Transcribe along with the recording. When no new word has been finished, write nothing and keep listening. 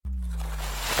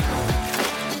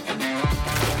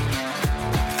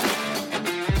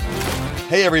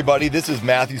Hey everybody, this is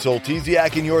Matthew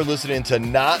Soltesiak and you're listening to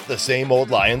Not the Same Old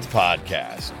Lions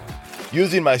podcast.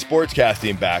 Using my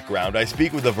sportscasting background, I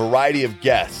speak with a variety of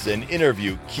guests and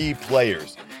interview key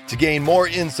players to gain more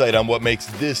insight on what makes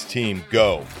this team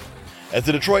go. As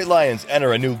the Detroit Lions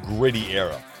enter a new gritty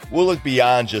era, we'll look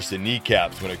beyond just the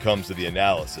kneecaps when it comes to the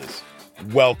analysis.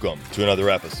 Welcome to another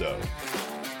episode.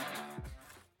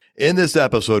 In this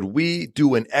episode, we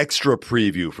do an extra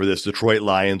preview for this Detroit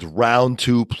Lions Round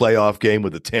 2 playoff game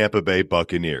with the Tampa Bay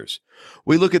Buccaneers.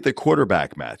 We look at the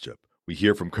quarterback matchup. We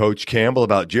hear from Coach Campbell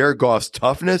about Jared Goff's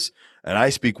toughness, and I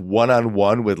speak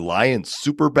one-on-one with Lions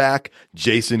Superback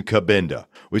Jason Cabinda.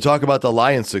 We talk about the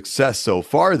Lions' success so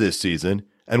far this season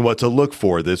and what to look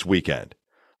for this weekend.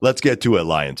 Let's get to it,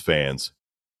 Lions fans.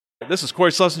 This is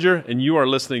Corey Schlesinger, and you are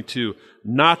listening to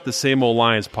Not the Same Old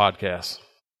Lions podcast.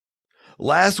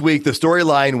 Last week, the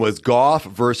storyline was Goff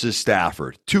versus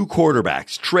Stafford. Two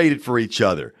quarterbacks traded for each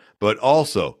other, but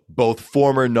also both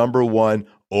former number 1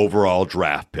 overall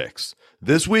draft picks.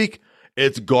 This week,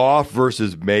 it's Goff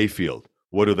versus Mayfield.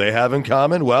 What do they have in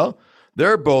common? Well,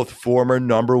 they're both former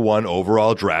number 1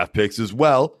 overall draft picks as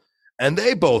well, and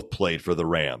they both played for the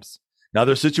Rams. Now,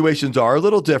 their situations are a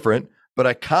little different, but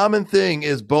a common thing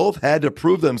is both had to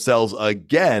prove themselves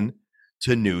again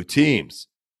to new teams.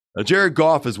 Now, Jared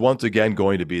Goff is once again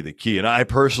going to be the key, and I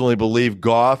personally believe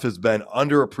Goff has been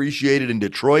underappreciated in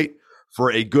Detroit for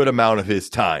a good amount of his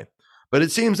time. But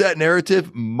it seems that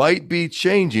narrative might be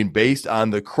changing based on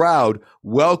the crowd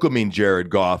welcoming Jared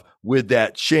Goff with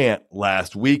that chant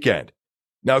last weekend.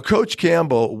 Now, Coach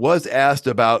Campbell was asked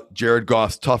about Jared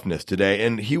Goff's toughness today,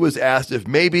 and he was asked if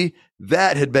maybe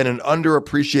that had been an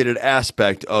underappreciated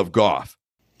aspect of Goff.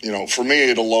 You know, for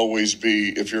me, it'll always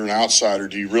be, if you're an outsider,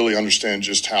 do you really understand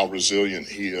just how resilient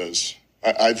he is?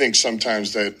 I think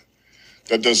sometimes that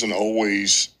doesn't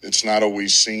always, it's not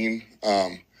always seen.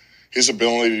 His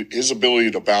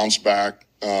ability to bounce back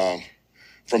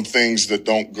from things that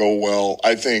don't go well,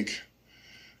 I think,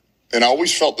 and I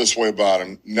always felt this way about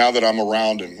him. Now that I'm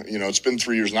around him, you know, it's been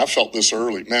 3 years, and I felt this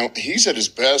early. Man, he's at his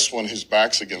best when his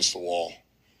back's against the wall,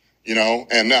 you know,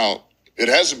 and now it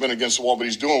hasn't been against the wall, but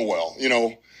he's doing well, you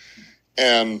know.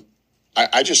 And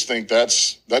I just think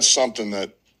that's something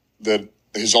that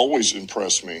has always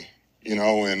impressed me, you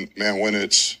know. And man, when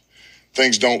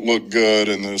things don't look good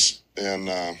and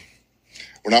we're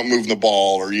not moving the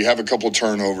ball, or you have a couple of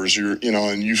turnovers,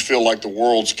 and you feel like the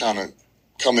world's kind of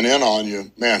coming in on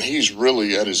you. Man, he's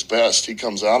really at his best. He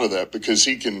comes out of that because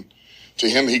he can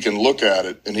look at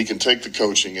it and he can take the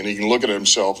coaching and he can look at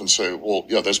himself and say, well,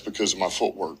 yeah, that's because of my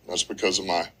footwork. That's because of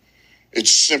it's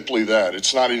simply that.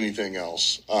 It's not anything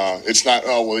else. It's not,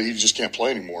 oh, well, he just can't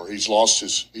play anymore. He's lost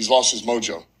his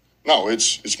mojo. No,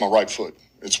 it's my right foot.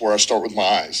 It's where I start with my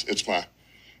eyes. It's my,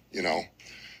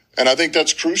 and I think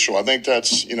that's crucial. I think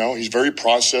that's, he's very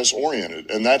process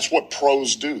oriented, and that's what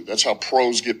pros do. That's how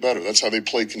pros get better. That's how they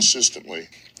play consistently,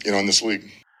 in this league.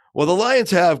 Well, the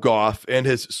Lions have Goff and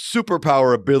his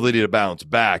superpower ability to bounce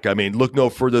back. I mean, look no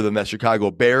further than that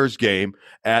Chicago Bears game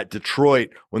at Detroit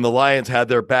when the Lions had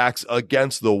their backs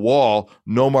against the wall,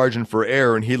 no margin for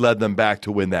error, and he led them back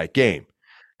to win that game.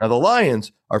 Now, the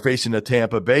Lions are facing a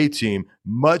Tampa Bay team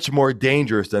much more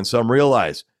dangerous than some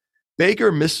realize.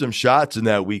 Baker missed some shots in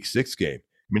that Week 6 game.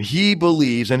 I mean, he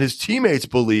believes and his teammates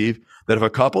believe that if a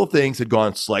couple things had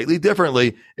gone slightly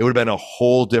differently, it would have been a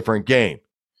whole different game.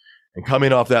 And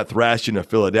coming off that thrashing of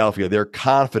Philadelphia, their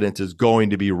confidence is going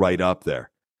to be right up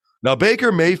there. Now,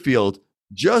 Baker Mayfield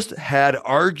just had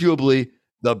arguably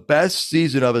the best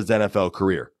season of his NFL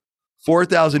career.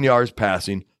 4,000 yards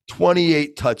passing,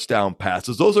 28 touchdown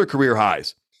passes. Those are career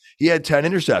highs. He had 10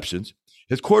 interceptions.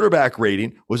 His quarterback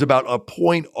rating was about a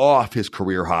point off his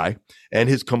career high, and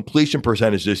his completion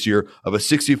percentage this year of a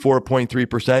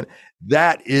 64.3%,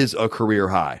 that is a career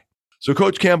high. So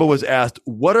Coach Campbell was asked,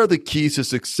 what are the keys to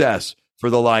success for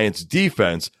the Lions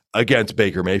defense against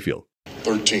Baker Mayfield?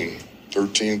 13.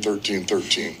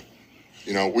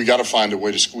 We got to find a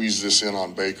way to squeeze this in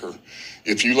on Baker.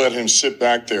 If you let him sit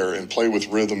back there and play with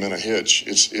rhythm in a hitch,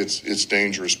 it's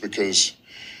dangerous because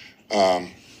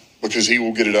he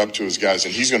will get it up to his guys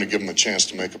and he's going to give them a chance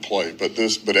to make a play. But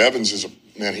Evans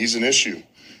he's an issue.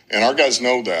 And our guys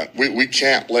know that. We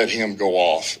can't let him go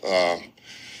off.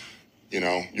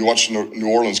 You watch the New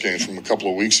Orleans games from a couple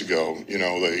of weeks ago.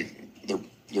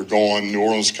 They're going, New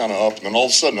Orleans kind of up, and then all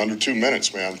of a sudden, under 2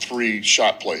 minutes, man, 3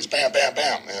 shot plays, bam, bam,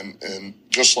 bam, and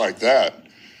just like that,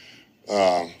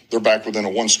 they're back within a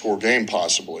 1-score game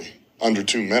possibly under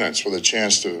 2 minutes with a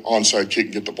chance to onside kick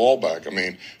and get the ball back. I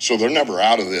mean, so they're never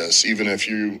out of this, even if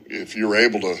you're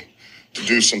able to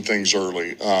do some things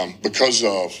early because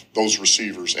of those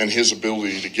receivers and his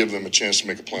ability to give them a chance to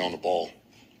make a play on the ball.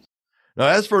 Now,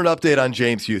 as for an update on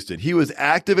James Houston, he was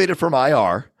activated from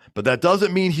IR, but that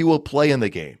doesn't mean he will play in the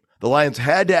game. The Lions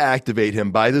had to activate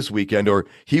him by this weekend, or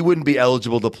he wouldn't be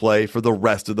eligible to play for the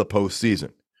rest of the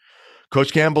postseason.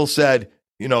 Coach Campbell said,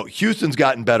 Houston's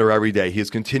gotten better every day. He is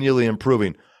continually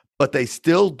improving, but they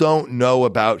still don't know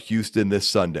about Houston this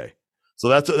Sunday. So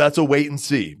that's a wait and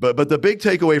see. But the big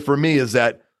takeaway for me is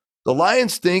that the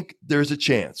Lions think there's a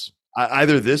chance,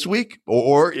 either this week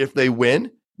or if they win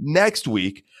next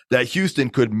week, that Houston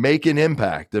could make an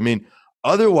impact. I mean,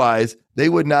 otherwise, they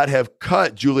would not have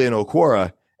cut Julian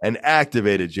Okwara and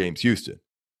activated James Houston.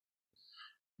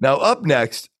 Now, up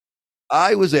next,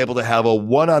 I was able to have a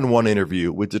one-on-one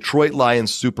interview with Detroit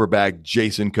Lions Superback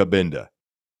Jason Cabinda.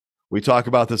 We talk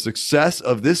about the success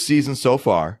of this season so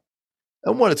far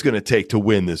and what it's going to take to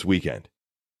win this weekend.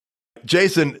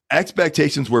 Jason,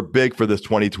 expectations were big for this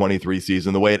 2023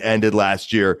 season, the way it ended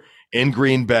last year in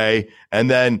Green Bay, and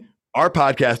then our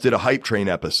podcast did a hype train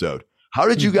episode. How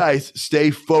did you guys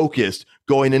stay focused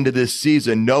going into this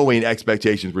season, knowing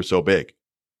expectations were so big?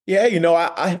 Yeah,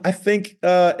 I think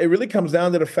it really comes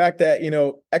down to the fact that,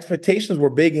 expectations were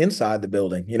big inside the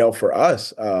building, for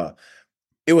us.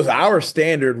 It was our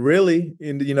standard really,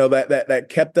 that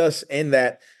kept us in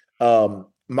that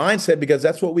mindset because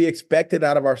that's what we expected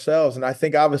out of ourselves. And I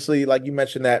think obviously, like you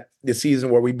mentioned, that the season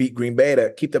where we beat Green Bay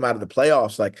to keep them out of the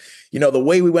playoffs, the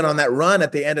way we went on that run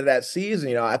at the end of that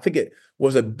season, I think it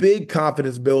was a big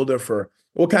confidence builder for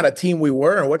what kind of team we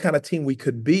were and what kind of team we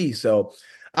could be. So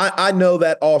I know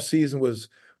that all season was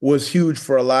huge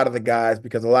for a lot of the guys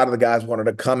because a lot of the guys wanted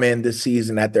to come in this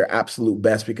season at their absolute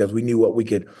best because we knew what we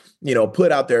could,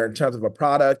 put out there in terms of a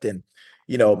product and,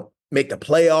 make the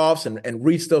playoffs and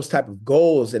reach those type of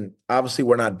goals. And obviously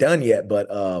we're not done yet, but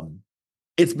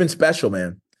it's been special,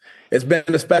 man. It's been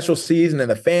a special season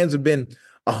and the fans have been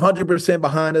 100%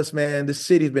 behind us, man. This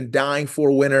city's been dying for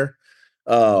a winner.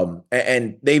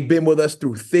 And they've been with us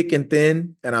through thick and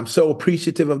thin. And I'm so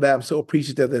appreciative of that. I'm so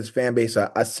appreciative of this fan base.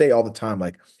 I say all the time,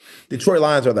 Detroit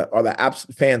Lions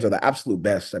fans are the absolute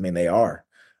best. I mean, they are.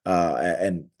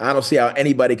 And I don't see how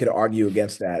anybody could argue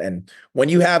against that. And when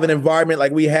you have an environment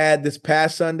like we had this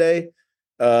past Sunday,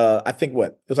 I think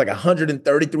it was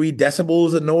 133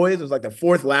 decibels of noise. It was like the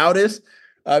fourth loudest.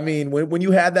 I mean, when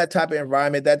you have that type of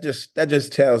environment, that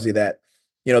just tells you that,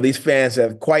 these fans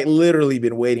have quite literally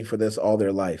been waiting for this all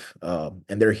their life. And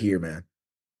they're here, man.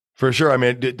 For sure. I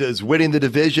mean, does winning the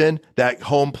division, that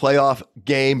home playoff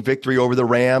game victory over the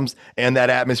Rams and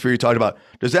that atmosphere you talked about,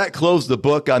 does that close the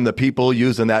book on the people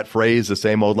using that phrase, the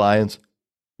same old Lions?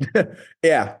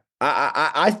 Yeah,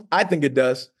 I think it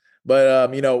does.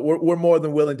 But, we're more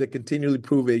than willing to continually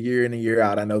prove it year in and year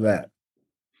out. I know that.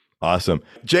 Awesome.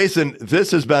 Jason,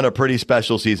 this has been a pretty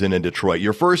special season in Detroit.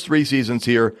 Your first 3 seasons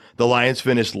here, the Lions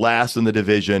finished last in the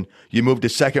division. You moved to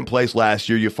second place last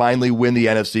year. You finally win the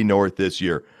NFC North this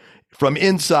year. From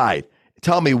inside,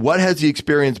 tell me, what has the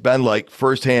experience been like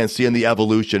firsthand, seeing the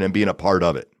evolution and being a part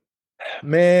of it?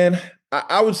 Man,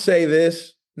 I would say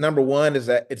this. Number one is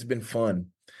that it's been fun.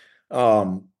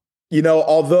 Although,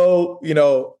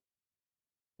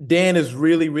 Dan is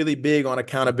really, really big on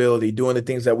accountability, doing the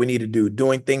things that we need to do,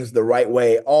 doing things the right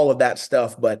way, all of that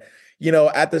stuff. But,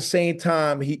 at the same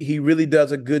time, he really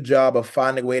does a good job of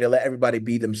finding a way to let everybody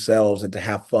be themselves and to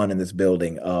have fun in this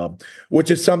building, which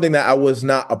is something that I was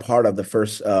not a part of the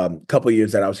first couple of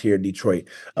years that I was here in Detroit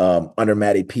under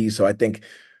Matty P. So I think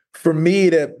for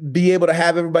me to be able to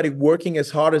have everybody working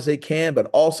as hard as they can, but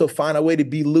also find a way to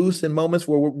be loose in moments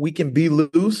where we can be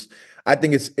loose, I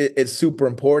think it's super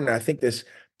important. I think this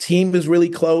team is really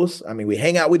close. I mean, we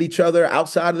hang out with each other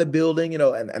outside of the building,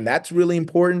 and that's really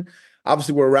important.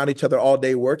 Obviously, we're around each other all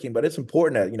day working, but it's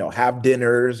important to, have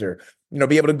dinners or,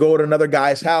 be able to go to another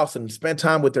guy's house and spend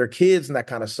time with their kids and that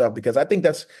kind of stuff, because I think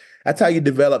that's how you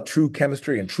develop true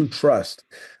chemistry and true trust.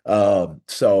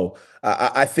 So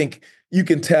I think you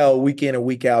can tell week in and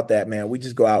week out that, man, we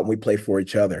just go out and we play for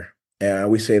each other.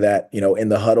 And we say that, in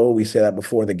the huddle, we say that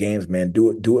before the games, man,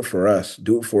 do it for us,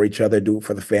 do it for each other, do it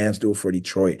for the fans, do it for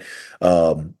Detroit.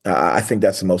 I think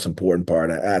that's the most important part.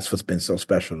 That's what's been so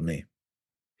special to me.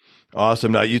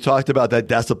 Awesome. Now, you talked about that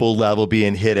decibel level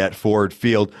being hit at Ford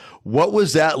Field. What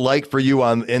was that like for you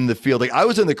in the field? I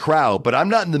was in the crowd, but I'm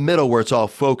not in the middle where it's all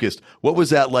focused. What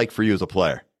was that like for you as a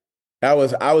player? I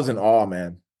was in awe,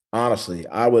 man. Honestly,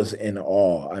 I was in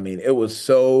awe. I mean, it was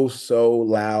so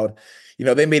loud.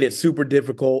 They made it super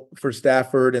difficult for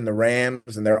Stafford and the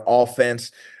Rams and their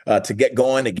offense to get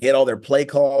going, to get all their play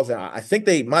calls. And I think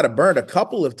they might have burned a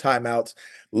couple of timeouts,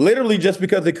 literally just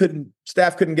because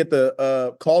Staff couldn't get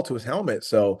the call to his helmet.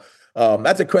 So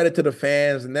that's a credit to the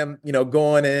fans and them,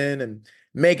 going in and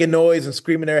making noise and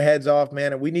screaming their heads off,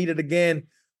 man. And we need it again.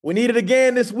 We need it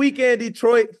again this weekend,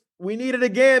 Detroit. We need it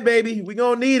again, baby. We're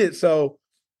gonna need it. So,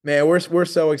 man, we're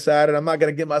so excited. I'm not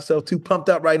gonna get myself too pumped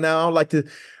up right now. I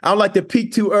don't like to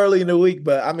peak too early in the week,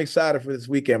 but I'm excited for this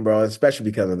weekend, bro, especially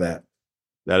because of that.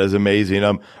 That is amazing.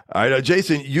 All right,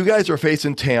 Jason, you guys are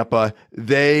facing Tampa.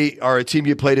 They are a team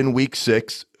you played in week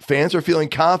 6. Fans are feeling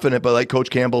confident, but like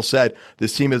Coach Campbell said,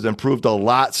 this team has improved a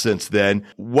lot since then.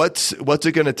 What's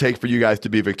it going to take for you guys to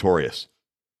be victorious?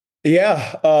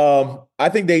 Yeah, I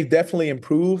think they've definitely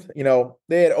improved.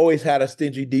 They had always had a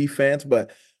stingy defense,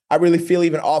 but I really feel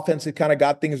even offensive kind of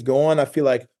got things going. I feel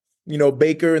like,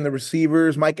 Baker and the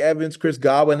receivers, Mike Evans, Chris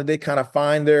Godwin, they kind of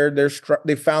find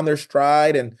they found their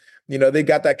stride, and they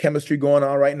got that chemistry going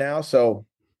on right now. So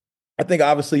I think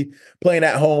obviously playing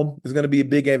at home is going to be a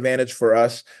big advantage for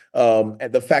us. And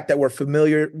the fact that we're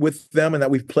familiar with them and that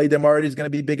we've played them already is going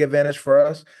to be a big advantage for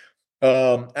us.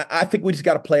 I think we just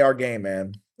got to play our game,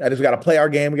 man. I just got to play our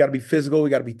game. We got to be physical. We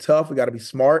got to be tough. We got to be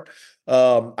smart.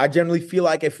 I generally feel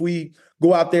like if we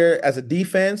go out there as a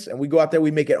defense and we go out there, we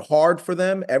make it hard for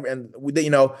them.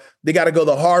 They got to go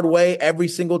the hard way every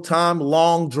single time.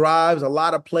 Long drives, a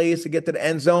lot of plays to get to the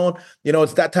end zone.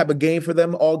 It's that type of game for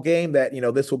them all game that,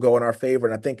 this will go in our favor.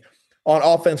 And I think on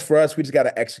offense for us, we just got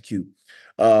to execute.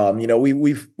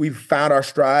 We've found our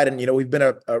stride, and, we've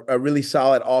been a really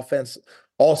solid offense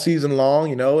all season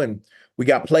long, and we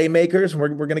got playmakers, and we're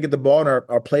going to get the ball in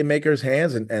our playmakers'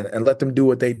 hands and let them do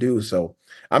what they do. So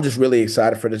I'm just really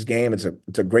excited for this game. It's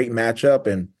a great matchup,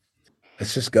 and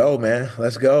let's just go, man.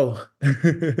 Let's go.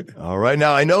 All right.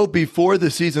 Now, I know before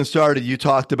the season started, you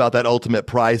talked about that ultimate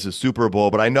prize, the Super Bowl,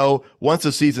 but I know once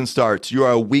the season starts, you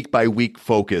are a week-by-week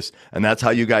focus, and that's how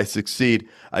you guys succeed.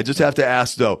 I just have to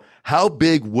ask, though, how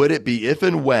big would it be if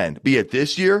and when, be it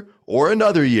this year or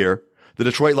another year, the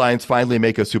Detroit Lions finally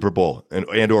make a Super Bowl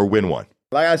and or win one?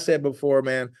 Like I said before,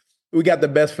 man, we got the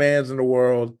best fans in the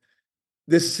world.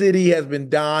 This city has been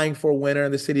dying for a winner,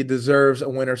 and the city deserves a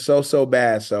winner so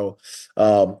bad. So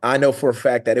I know for a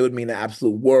fact that it would mean the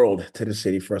absolute world to the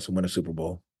city for us to win a Super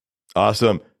Bowl.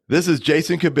 Awesome. This is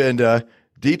Jason Cabinda,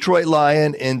 Detroit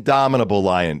Lion, Indomitable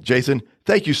Lion. Jason,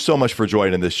 thank you so much for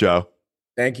joining this show.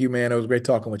 Thank you, man. It was great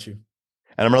talking with you.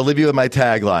 And I'm going to leave you with my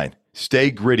tagline. Stay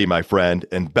gritty, my friend,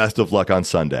 and best of luck on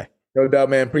Sunday. No doubt,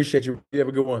 man. Appreciate you. You have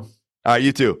a good one. All right,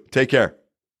 you too. Take care.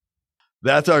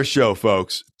 That's our show,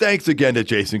 folks. Thanks again to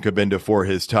Jason Cabinda for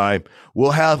his time.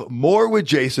 We'll have more with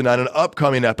Jason on an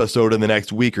upcoming episode in the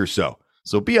next week or so.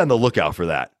 So be on the lookout for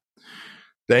that.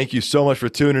 Thank you so much for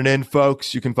tuning in,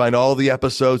 folks. You can find all the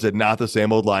episodes at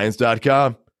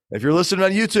notthesameoldlions.com. If you're listening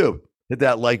on YouTube, hit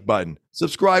that like button.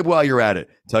 Subscribe while you're at it.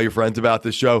 Tell your friends about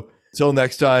the show. Till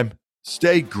next time,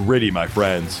 stay gritty, my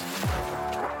friends.